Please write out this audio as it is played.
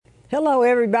Hello,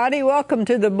 everybody. Welcome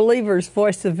to the Believer's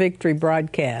Voice of Victory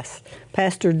broadcast.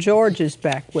 Pastor George is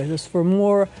back with us for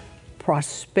more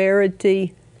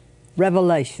prosperity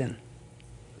revelation.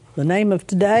 The name of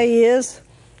today is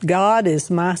God is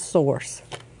My Source,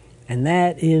 and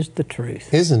that is the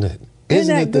truth. Isn't it?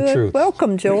 Isn't it the truth?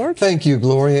 Welcome, George. Thank you,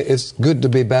 Gloria. It's good to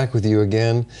be back with you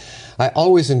again. I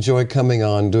always enjoy coming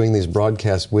on, doing these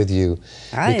broadcasts with you,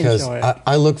 because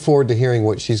I look forward to hearing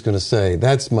what she's going to say.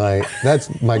 That's my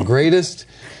greatest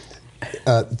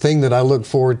thing that I look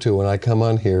forward to when I come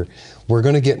on here. We're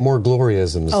going to get more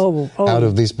Gloriaisms out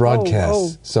of these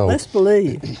broadcasts. So let's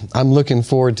believe. I'm looking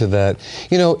forward to that.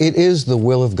 You know, it is the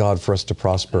will of God for us to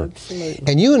prosper. Absolutely.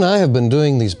 And you and I have been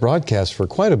doing these broadcasts for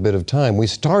quite a bit of time. We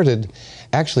started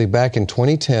actually back in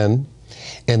 2010,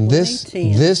 and this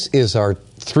is our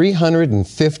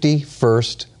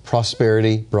 351st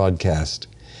prosperity broadcast.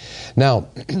 Now,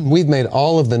 we've made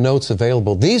all of the notes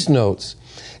available. These notes,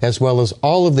 as well as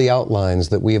all of the outlines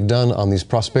that we have done on these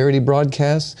prosperity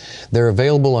broadcasts, they're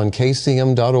available on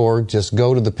kcm.org. Just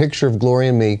go to the picture of Gloria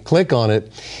and me, click on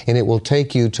it, and it will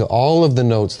take you to all of the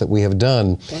notes that we have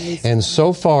done. And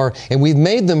so far, and we've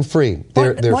made them free.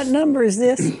 What number is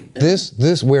this?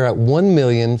 This we're at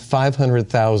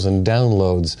 1,500,000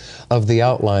 downloads of the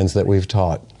outlines that we've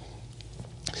taught.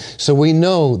 So we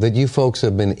know that you folks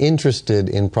have been interested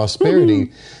in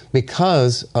prosperity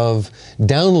because of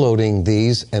downloading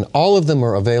these, and all of them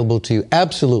are available to you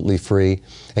absolutely free,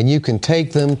 and you can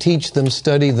take them, teach them,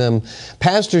 study them.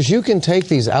 Pastors, you can take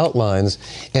these outlines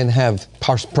and have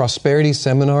prosperity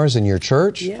seminars in your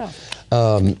church. Yeah.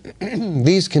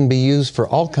 These can be used for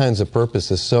all kinds of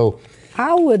purposes. So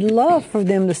I would love for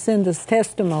them to send us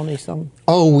testimonies on.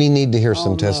 Oh, we need to hear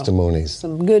some testimonies.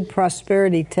 Some good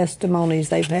prosperity testimonies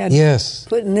they've had. Yes.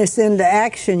 Putting this into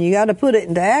action. You got to put it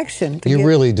into action.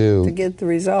 Really do. To get the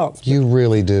results. You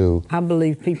really do. I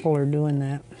believe people are doing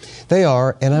that. They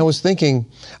are, and I was thinking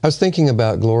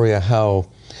about, Gloria, how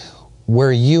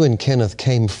where you and Kenneth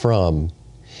came from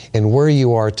and where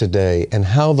you are today, and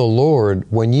how the Lord,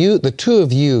 when the two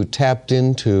of you tapped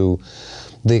into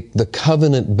the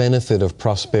covenant benefit of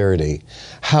prosperity,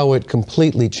 how it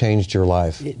completely changed your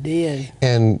life. It did.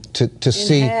 And to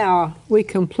see how we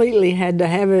completely had to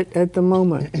have it at the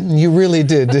moment. You really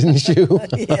did, didn't you?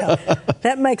 Yeah.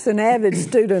 That makes an avid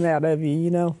student out of you, you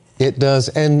know. It does.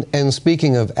 And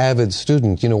speaking of avid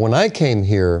student, you know, when I came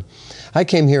here in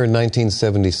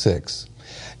 1976,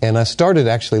 and I started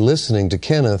actually listening to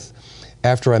Kenneth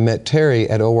after I met Terry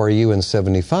at ORU in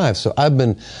 75. So I've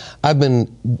been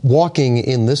walking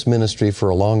in this ministry for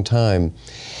a long time.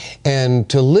 And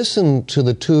to listen to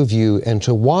the two of you and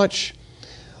to watch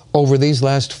over these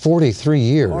last 43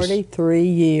 years. 43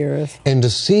 years. And to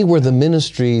see where the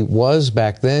ministry was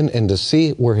back then and to see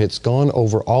where it's gone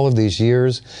over all of these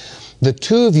years, the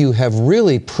two of you have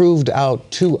really proved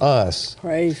out to us,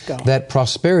 praise God, that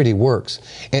prosperity works.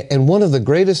 And one of the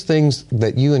greatest things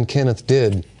that you and Kenneth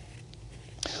did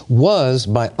was,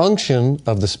 by unction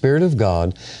of the Spirit of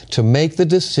God, to make the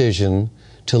decision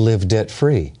to live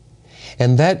debt-free.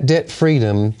 And that debt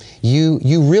freedom, you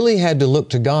really had to look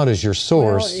to God as your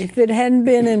source. Well, if it hadn't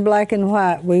been in black and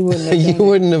white, we wouldn't have done it. You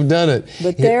wouldn't have done it.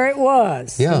 But there it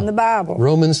was in the Bible.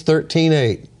 Romans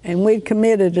 13:8. And we'd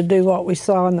committed to do what we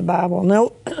saw in the Bible.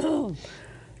 No,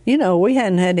 you know, we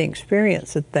hadn't had any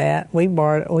experience at that.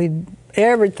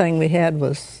 Everything we had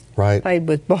was paid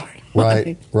with borrowed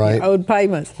money. Right. Owed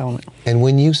payments on it. And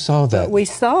when you saw that, but we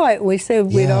saw it. We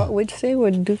said we'd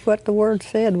do what the Word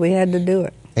said. We had to do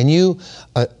it. And you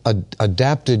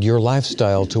adapted your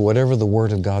lifestyle to whatever the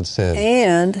Word of God said.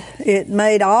 And it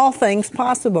made all things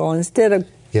possible. Instead of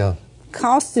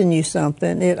costing you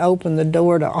something, it opened the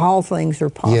door to all things are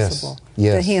possible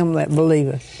to him that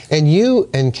believeth. And you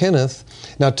and Kenneth,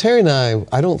 now Terry and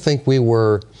I don't think we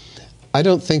were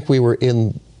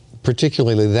in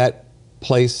particularly that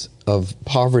place of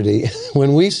poverty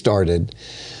when we started,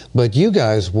 but you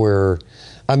guys were,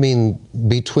 I mean,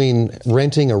 between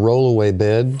renting a rollaway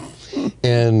bed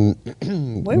and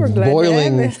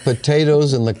boiling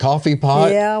potatoes in the coffee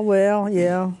pot.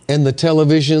 And the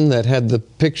television that had the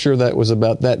picture that was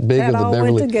about that big of the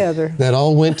Beverly. That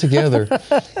all went together.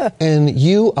 And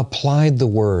you applied the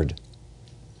Word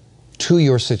to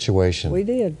your situation. We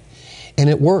did. And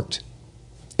it worked.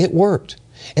 It worked.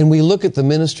 And we look at the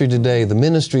ministry today. The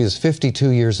ministry is 52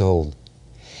 years old.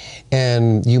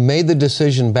 And you made the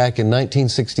decision back in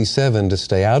 1967 to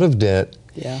stay out of debt.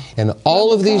 And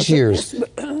all of these years.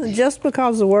 Just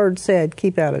because the Word said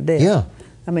keep out of debt.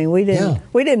 I mean, we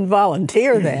didn't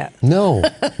volunteer that. No.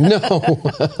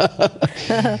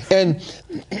 And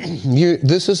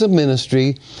this is a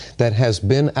ministry that has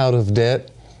been out of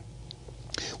debt.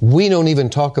 We don't even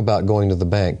talk about going to the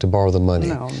bank to borrow the money.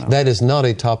 No, no. That is not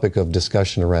a topic of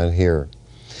discussion around here.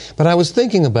 But I was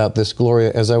thinking about this,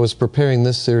 Gloria, as I was preparing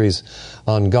this series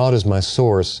on God as my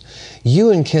source. You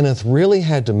and Kenneth really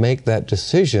had to make that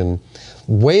decision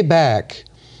way back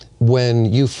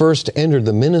when you first entered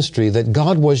the ministry that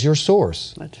God was your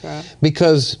source. That's right.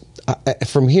 Because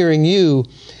from hearing you,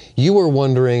 you were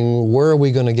wondering, where are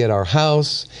we going to get our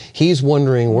house? He's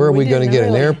wondering, where are we going to get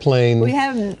an airplane? We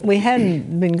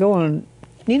hadn't been going,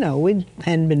 we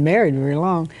hadn't been married very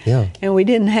long. Yeah. And we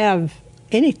didn't have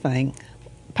anything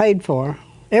paid for.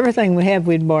 Everything we had,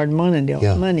 we'd borrowed money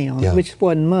on, which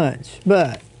wasn't much.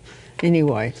 But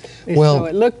anyway, so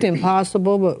it looked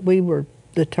impossible, but we were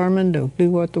determined to do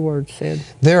what the Word said.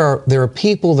 There are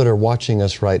people that are watching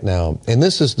us right now, and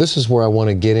this is where I want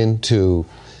to get into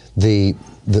the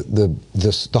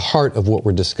heart of what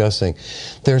we're discussing.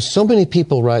 There are so many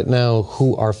people right now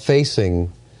who are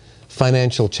facing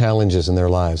financial challenges in their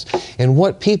lives. And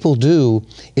what people do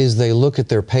is they look at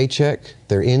their paycheck,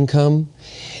 their income,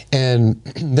 and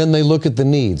then they look at the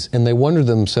needs and they wonder to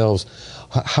themselves,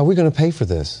 how are we going to pay for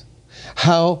this?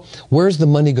 Where's the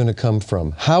money going to come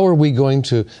from? How are we going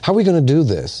to do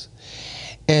this?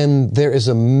 And there is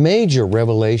a major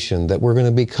revelation that we're going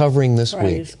to be covering this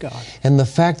Praise week. God. And the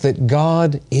fact that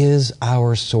God is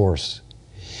our source.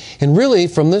 And really,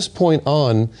 from this point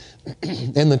on,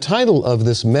 and the title of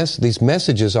these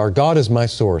messages are God is my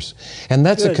source. And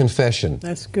that's Good. A confession.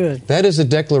 That's good. That is a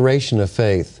declaration of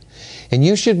faith. And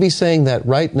you should be saying that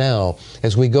right now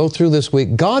as we go through this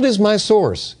week. God is my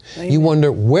source. Amen. You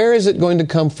wonder, where is it going to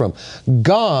come from?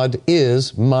 God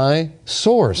is my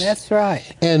source. That's right.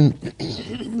 And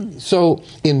so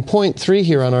in point 3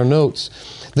 here on our notes,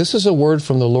 this is a word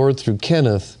from the Lord through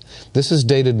Kenneth. This is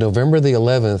dated November the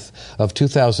 11th of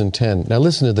 2010. Now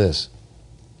listen to this.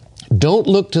 Don't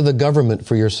look to the government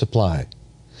for your supply.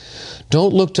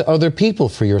 Don't look to other people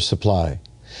for your supply.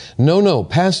 No,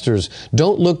 pastors,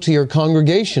 don't look to your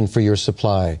congregation for your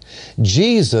supply.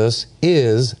 Jesus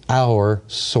is our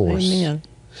source. Amen.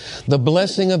 The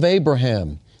blessing of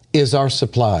Abraham is our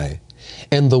supply,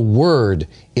 and the Word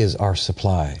is our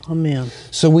supply. Amen.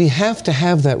 So we have to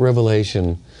have that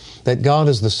revelation that God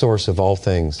is the source of all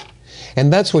things.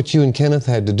 And that's what you and Kenneth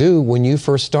had to do when you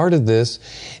first started this.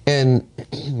 And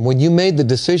when you made the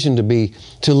decision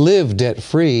to live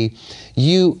debt-free,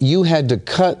 you had to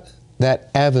cut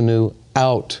that avenue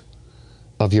out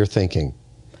of your thinking.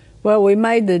 Well, we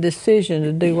made the decision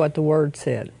to do what the Word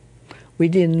said. We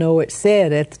didn't know it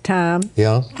said at the time.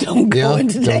 Yeah. Don't go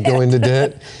into debt. Don't go into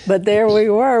debt. But there we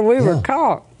were. We were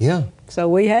caught. Yeah. So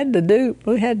we had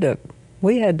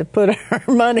to put our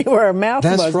money where our mouth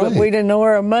That's was, right. but we didn't know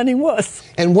where our money was.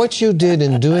 And what you did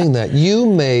in doing that, you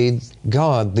made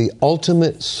God the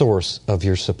ultimate source of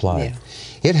your supply.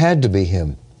 Yeah. It had to be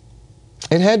Him.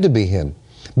 It had to be Him.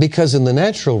 Because in the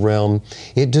natural realm,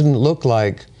 it didn't look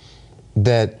like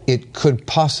that it could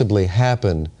possibly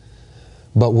happen,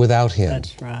 but without Him.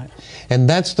 That's right. And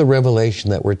that's the revelation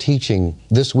that we're teaching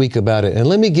this week about it. And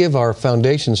let me give our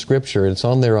foundation scripture. It's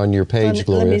on there on your page,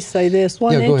 Gloria. Let me say this.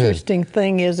 One go ahead. interesting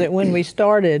thing is that when we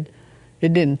started,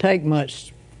 it didn't take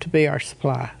much to be our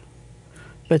supply.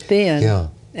 But then,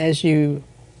 as you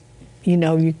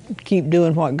keep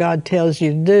doing what God tells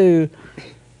you to do,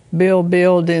 build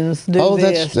buildings, do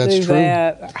this, that's do true.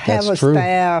 that, have That's a true.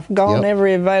 staff, go on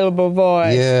every available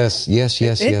voice. Yes.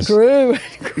 It grew.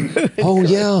 Oh,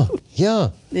 yeah.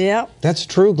 Yeah. That's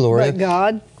true, Gloria. But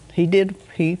God, He did,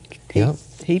 He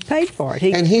paid for it.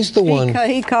 And He's the one.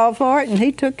 He called for it and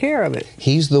He took care of it.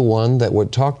 He's the one that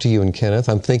would talk to you and Kenneth.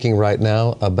 I'm thinking right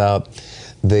now about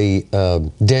the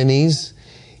Denny's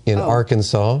in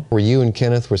Arkansas, where you and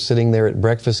Kenneth were sitting there at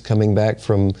breakfast coming back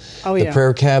from the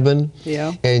prayer cabin.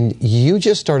 Yeah. And you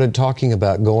just started talking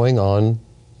about going on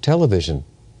television.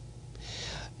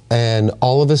 And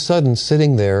all of a sudden,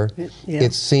 sitting there,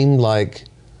 it seemed like,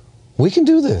 we can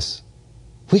do this.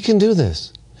 We can do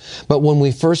this. But when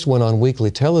we first went on weekly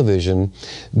television,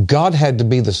 God had to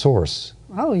be the source.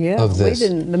 Oh, yeah. Of this.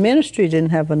 The ministry didn't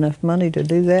have enough money to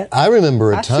do that. I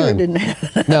remember a I time. sure didn't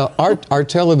have enough. Now, our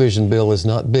television bill is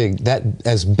not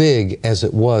as big as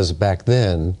it was back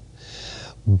then.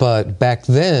 But back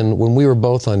then, when we were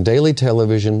both on daily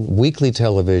television, weekly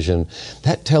television,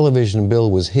 that television bill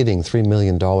was hitting $3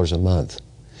 million a month.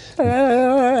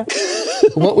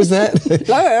 What was that?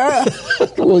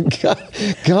 Well,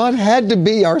 God had to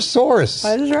be our source.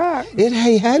 That's right.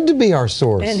 He had to be our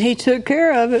source. And He took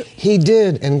care of it. He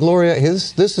did. And Gloria,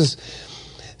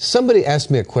 somebody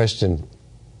asked me a question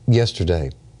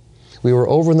yesterday. We were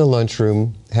over in the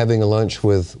lunchroom having a lunch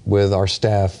with our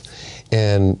staff,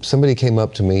 and somebody came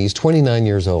up to me. He's 29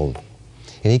 years old.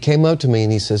 And he came up to me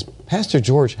and he says, Pastor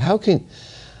George, how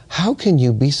can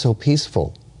you be so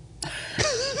peaceful?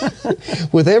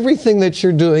 With everything that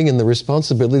you're doing and the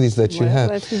responsibilities that you have,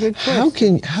 that's a good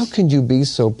question. how can you be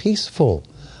so peaceful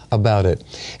about it?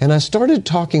 And I started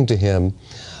talking to him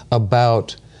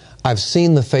about, I've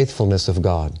seen the faithfulness of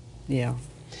God. Yeah.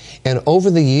 And over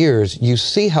the years, you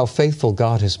see how faithful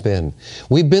God has been.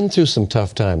 We've been through some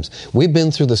tough times. We've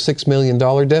been through the $6 million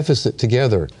deficit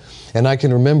together. And I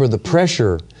can remember the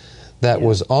pressure that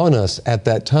was on us at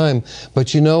that time.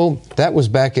 But you know, that was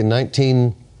back in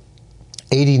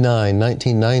 1989,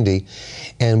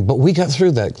 1990. But we got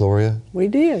through that, Gloria. We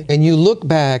did. And you look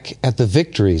back at the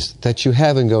victories that you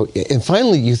have and go, and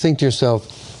finally you think to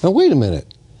yourself, now wait a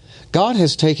minute. God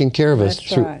has taken care of us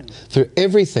through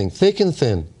everything, thick and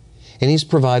thin. And He's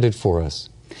provided for us.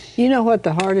 You know what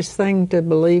the hardest thing to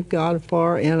believe God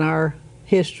for in our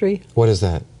history? What is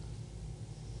that?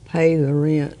 Pay the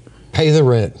rent. Pay the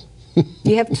rent.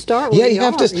 You have to start where you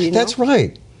have to. That's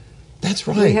right. That's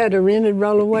right. We had a rented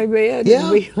rollaway bed. Yeah.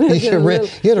 And we lived in you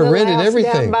had to rent house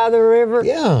everything. down by the river.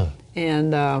 Yeah.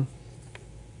 And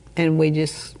we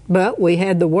just, but we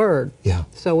had the Word. Yeah.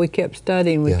 So we kept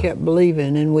studying, we kept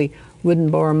believing, and we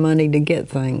wouldn't borrow money to get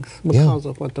things because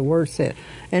of what the Word said.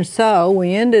 And so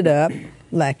we ended up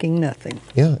lacking nothing.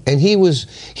 Yeah, and He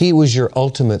was your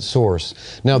ultimate source.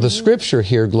 Now the scripture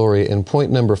here, Gloria, in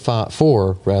point number 4,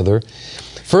 1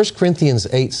 Corinthians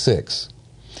 8:6,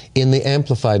 in the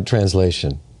Amplified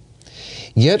Translation.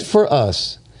 Yet for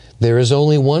us there is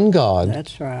only one God,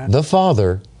 that's right, the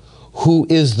Father, who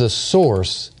is the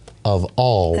source of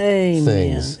all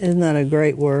things. Isn't that a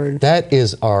great word? That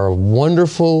is our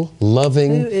wonderful,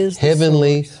 loving,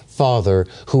 heavenly Father,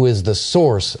 who is the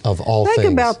source of all things.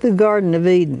 Think about the Garden of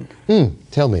Eden.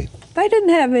 Tell me. They didn't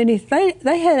have anything.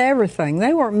 They had everything.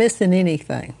 They weren't missing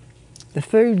anything. The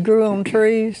food grew on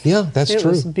trees. Yeah, that's true. It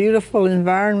was a beautiful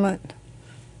environment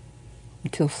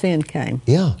until sin came.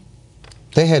 Yeah.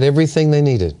 They had everything they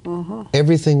needed.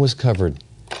 Everything was covered.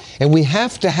 And we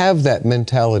have to have that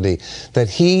mentality that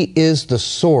He is the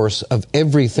source of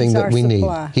everything that we need.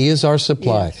 He is our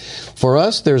supply. Yes. For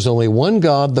us, there's only one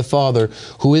God, the Father,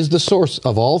 who is the source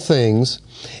of all things,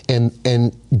 and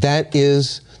that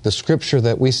is the scripture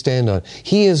that we stand on.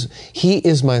 He is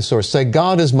my source. Say,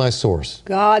 God is my source.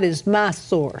 God is my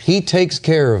source. He takes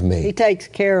care of me. He takes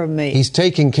care of me. He's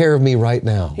taking care of me right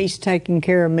now. He's taking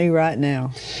care of me right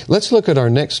now. Let's look at our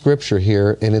next scripture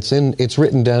here, and it's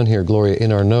written down here, Gloria,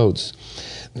 in our notes.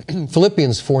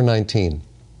 Philippians 4:19.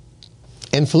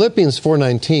 In Philippians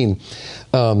 4:19,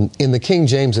 in the King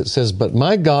James it says, "But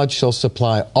my God shall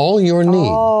supply all your need."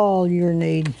 All your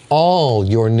need. All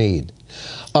your need.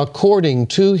 According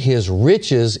to His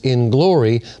riches in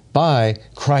glory by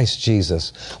Christ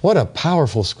Jesus. What a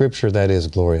powerful scripture that is,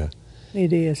 Gloria.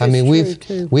 It is. I mean,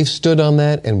 we've stood on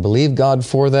that and believed God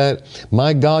for that.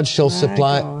 My God shall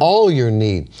supply all your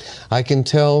need. I can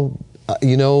tell,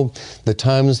 the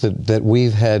times that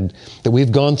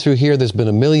we've gone through here. There's been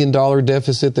 $1 million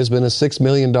deficit. There's been a $6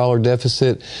 million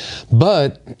deficit.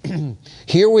 But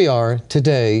here we are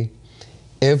today.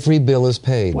 Every bill is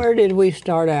paid. Where did we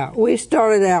start out? We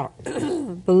started out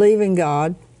believing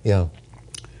God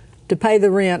to pay the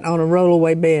rent on a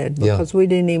rollaway bed because we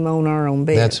didn't even own our own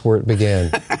bed. That's where it began.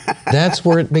 That's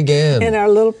where it began. In our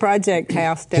little project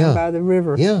house down by the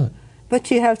river. Yeah.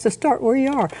 But you have to start where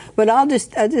you are. But I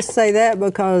just say that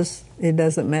because it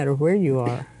doesn't matter where you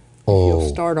are. If you'll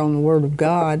start on the Word of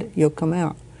God, you'll come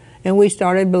out. And I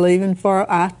started believing for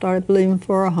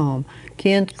a home.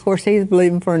 Ken, of course, he's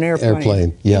believing for an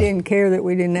airplane. Yeah. He didn't care that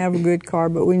we didn't have a good car,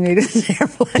 but we needed an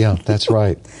airplane. Yeah, that's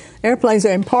right. Airplanes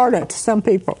are important to some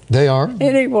people. They are.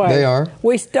 Anyway, they are.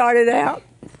 We started out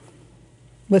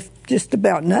with just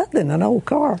about nothing, an old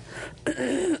car.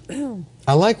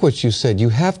 I like what you said. You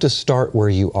have to start where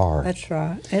you are. That's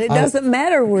right. And it doesn't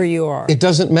matter where you are. It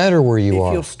doesn't matter where you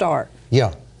are. If you'll start.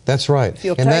 Yeah. That's right. If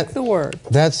you'll take the Word.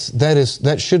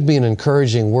 That should be an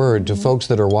encouraging word to folks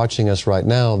that are watching us right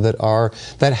now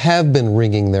that have been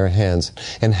wringing their hands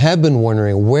and have been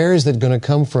wondering, where is it going to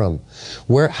come from?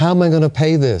 How am I going to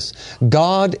pay this?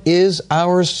 God is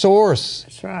our source.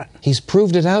 That's right. He's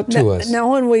proved it out to us.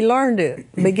 Now, when we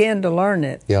began to learn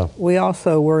it, we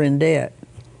also were in debt,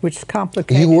 which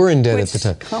complicated. You were in debt at the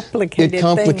time. It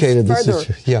complicated the further.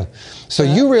 situation. Yeah. So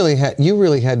you really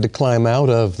had to climb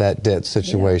out of that debt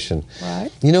situation. Yeah,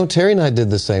 right. You know, Terry and I did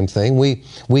the same thing.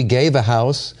 We gave a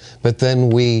house, but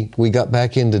then we got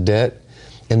back into debt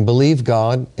and believed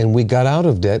God, and we got out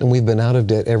of debt, and we've been out of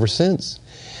debt ever since.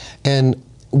 And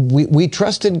we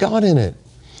trusted God in it.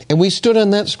 And we stood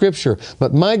on that scripture.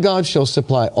 But my God shall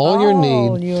supply all your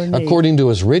need according to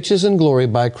his riches and glory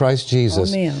by Christ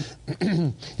Jesus.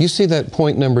 Amen. You see that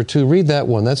point number 2? Read that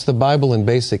one. That's the Bible in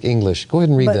basic English. Go ahead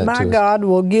and read that to us. But my God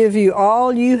will give you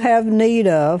all you have need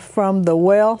of from the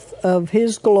wealth of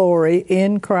his glory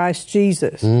in Christ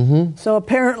Jesus. Mm-hmm. So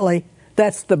apparently,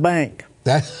 that's the bank.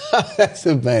 That's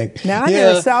a bank. Now, I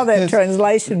never saw that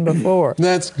translation before.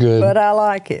 That's good. But I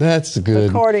like it. That's good.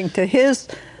 According to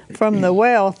from the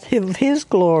wealth of his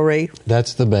glory.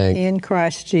 That's the bank. In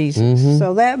Christ Jesus. Mm-hmm.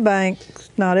 So that bank's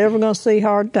not ever going to see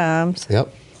hard times.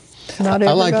 Yep. Not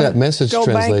I like that Message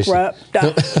translation.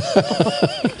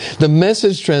 The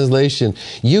Message translation,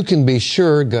 you can be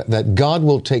sure that God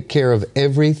will take care of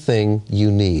everything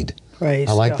you need. Praise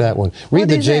I like God. that one. Read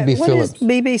the J.B. Phillips.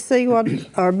 What is BBC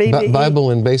or BVOV?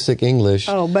 Bible in Basic English.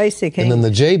 Oh, Basic English. And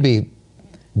then the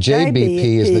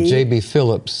JBP is the J.B.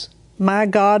 Phillips. My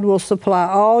God will supply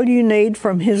all you need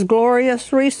from his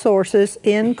glorious resources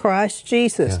in Christ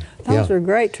Jesus. Those are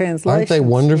great translations. Aren't they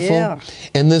wonderful? Yeah.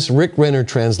 And this Rick Renner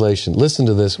translation, listen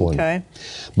to this one. Okay.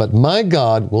 But my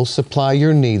God will supply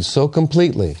your needs so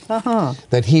completely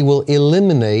that he will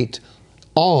eliminate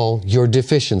all your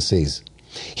deficiencies.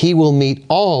 He will meet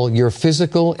all your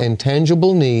physical and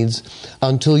tangible needs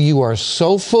until you are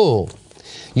so full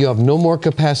you have no more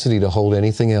capacity to hold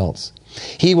anything else.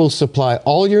 He will supply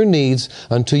all your needs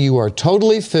until you are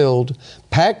totally filled,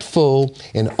 packed full,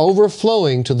 and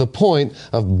overflowing to the point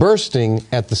of bursting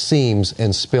at the seams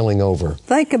and spilling over.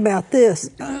 Think about this.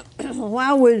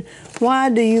 Why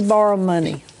do you borrow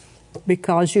money?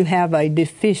 Because you have a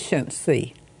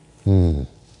deficiency.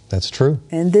 That's true.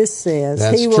 And this says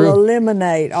That's he true. will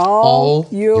eliminate all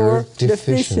your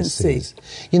deficiencies.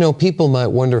 You know, people might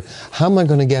wonder, how am I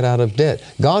going to get out of debt?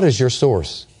 God is your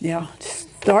source. Yeah.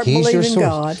 Start He's your believing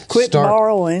source. God. Quit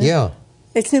borrowing. Yeah.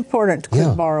 It's important to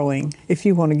quit borrowing if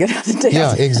you want to get out of debt.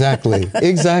 Yeah, exactly.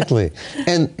 Exactly.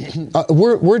 And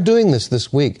we're doing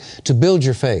this week to build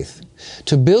your faith.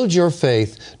 To build your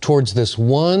faith towards this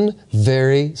one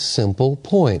very simple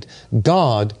point.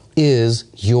 God is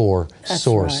your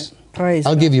source. Right. Praise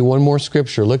I'll God. give you one more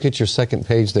scripture. Look at your second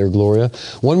page there, Gloria.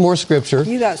 One more scripture.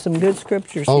 You got some good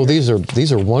scriptures Oh, here.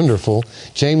 these are wonderful.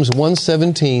 James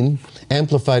 1:17,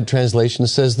 Amplified Translation,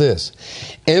 says this: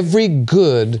 every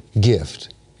good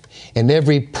gift and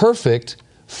every perfect,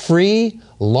 free,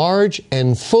 large,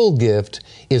 and full gift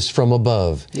is from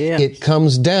above. Yes. It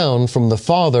comes down from the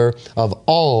Father of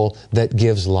all that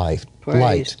gives life.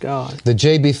 Praise God. The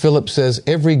J.B. Phillips says,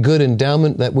 every good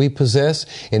endowment that we possess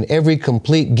and every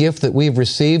complete gift that we've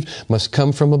received must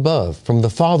come from above, from the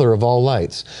Father of all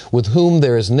lights, with whom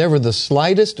there is never the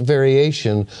slightest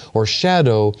variation or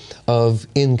shadow of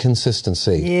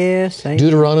inconsistency. Yes. Amen.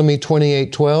 Deuteronomy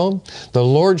 28:12, the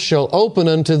Lord shall open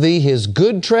unto thee his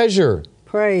good treasure,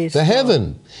 Praise the God.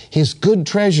 heaven, his good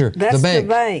treasure, That's the bank. the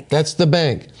bank. That's the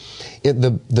bank.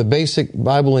 The basic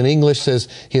Bible in English says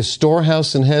his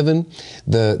storehouse in heaven.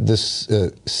 The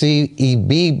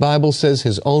CEB Bible says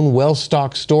his own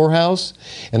well-stocked storehouse.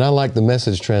 And I like the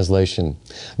Message translation.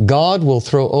 God will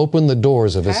throw open the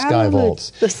doors of his sky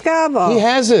vaults. The sky vault. He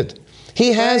has it.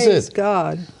 He has Praise it.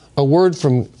 God. A word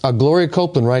from Gloria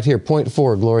Copeland right here, point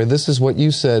 4, Gloria. This is what you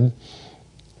said.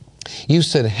 You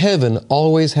said heaven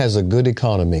always has a good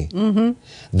economy. Mm-hmm.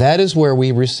 That is where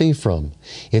we receive from.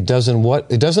 It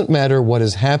doesn't matter what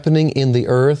is happening in the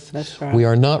earth. That's right. We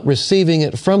are not receiving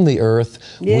it from the earth.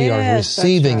 We are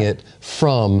receiving it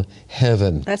from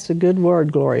heaven. That's a good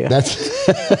word, Gloria.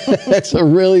 That's a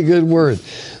really good word.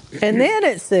 And then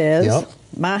it says,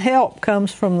 my help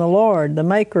comes from the Lord, the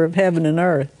maker of heaven and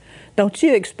earth. Don't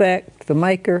you expect the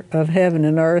maker of heaven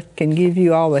and earth can give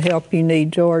you all the help you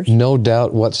need, George? No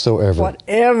doubt whatsoever.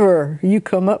 Whatever you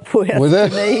come up with,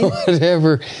 whatever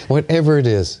it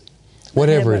is.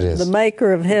 Whatever it is. The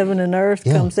maker of heaven and earth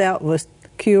comes out with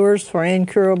cures for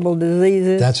incurable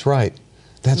diseases. That's right.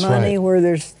 That's money right. where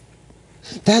there's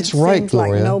That's right, seems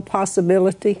Gloria. like no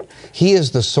possibility. He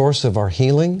is the source of our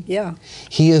healing. Yeah.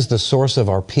 He is the source of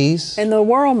our peace. And the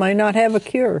world may not have a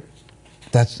cure.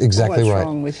 That's exactly What's right.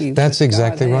 wrong with you? That's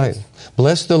exactly God right. has.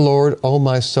 Bless the Lord, O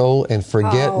my soul, and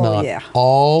forget not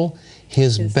all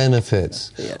his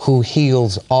benefits, who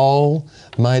heals all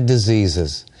my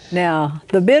diseases. Now,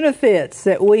 the benefits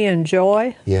that we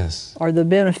enjoy are the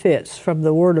benefits from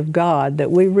the Word of God that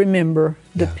we remember,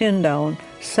 depend on,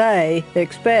 say,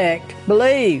 expect,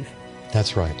 believe.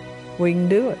 That's right. We can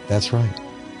do it. That's right.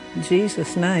 In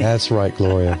Jesus' name. That's right,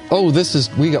 Gloria. Oh,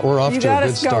 we're off to a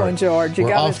good start. Going, George.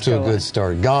 We're off to a good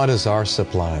start. God is our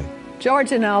supply.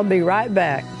 George and I'll be right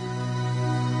back.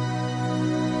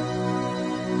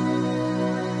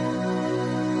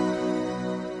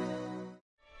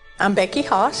 I'm Becky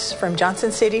Haas from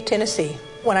Johnson City, Tennessee.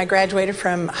 When I graduated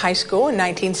from high school in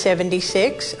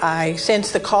 1976, I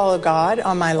sensed the call of God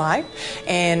on my life.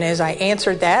 And as I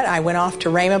answered that, I went off to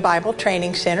Rhema Bible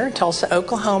Training Center in Tulsa,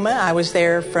 Oklahoma. I was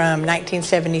there from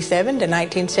 1977 to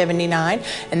 1979,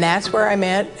 and that's where I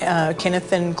met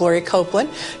Kenneth and Gloria Copeland.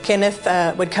 Kenneth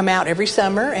would come out every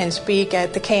summer and speak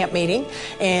at the camp meeting,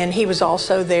 and he was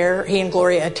also there, he and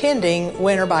Gloria attending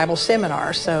Winter Bible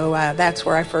Seminar. So that's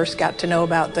where I first got to know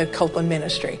about the Copeland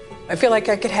ministry. I feel like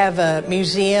I could have a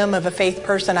museum of a faith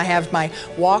person. I have my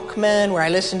Walkman where I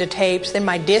listen to tapes, then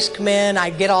my Discman, I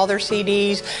get all their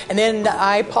CDs, and then the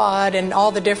iPod and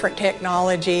all the different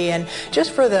technology, and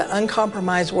just for the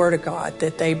uncompromised Word of God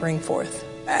that they bring forth.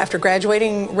 After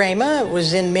graduating Rhema, I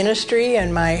was in ministry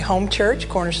in my home church,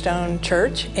 Cornerstone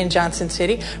Church in Johnson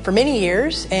City, for many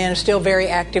years, and still a very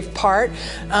active part.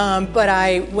 But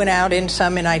I went out in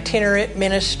some itinerant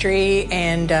ministry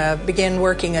and began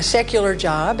working a secular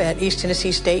job at East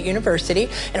Tennessee State University,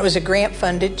 and it was a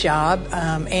grant-funded job.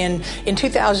 And in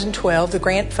 2012, the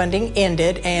grant funding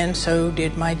ended, and so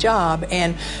did my job.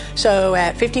 And so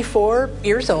at 54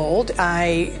 years old,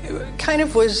 I kind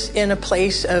of was in a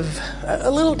place of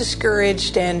a little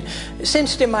discouraged, and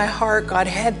sensed in my heart God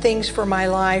had things for my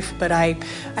life, but I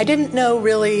didn't know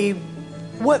really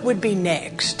what would be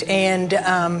next.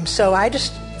 And so I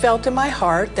just felt in my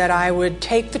heart that I would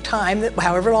take the time, that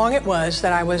however long it was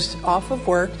that I was off of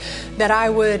work, that I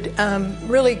would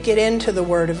really get into the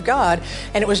Word of God.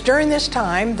 And it was during this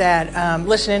time that,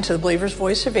 listening to the Believer's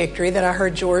Voice of Victory, that I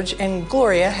heard George and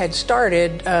Gloria had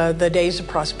started the Days of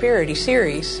Prosperity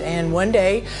series. And one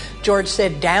day, George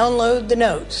said, download the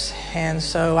notes. And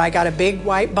so I got a big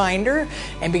white binder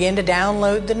and began to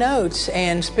download the notes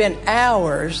and spent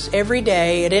hours every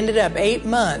day. It ended up 8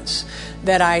 months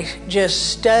that I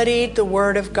just studied the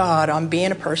Word of God on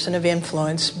being a person of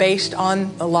influence based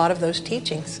on a lot of those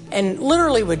teachings. And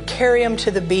literally would carry them to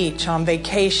the beach on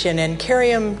vacation and carry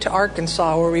them to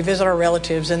Arkansas where we visit our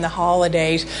relatives in the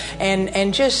holidays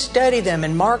and just study them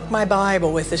and mark my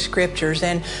Bible with the scriptures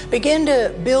and begin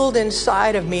to build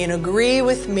inside of me and agree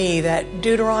with me that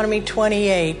Deuteronomy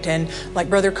 28 and like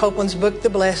Brother Copeland's book, The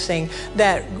Blessing,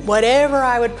 that whatever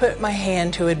I would put my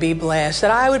hand to would be blessed, that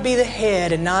I would be the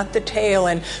head and not the tail.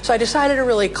 And so I decided to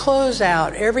really close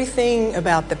out everything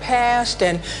about the past,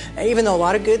 and even though a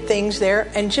lot of good things there,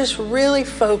 and just really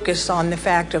focus on the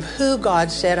fact of who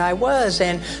God said I was.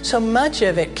 And so much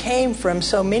of it came from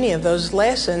so many of those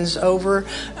lessons over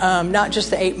not just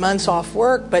the 8 months off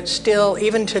work, but still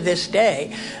even to this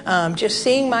day, just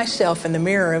seeing myself in the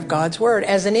mirror of God's Word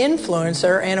as an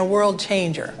influencer and a world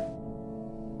changer.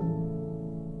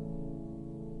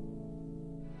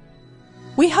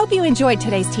 We hope you enjoyed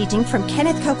today's teaching from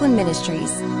Kenneth Copeland Ministries.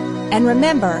 And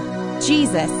remember,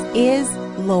 Jesus is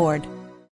Lord.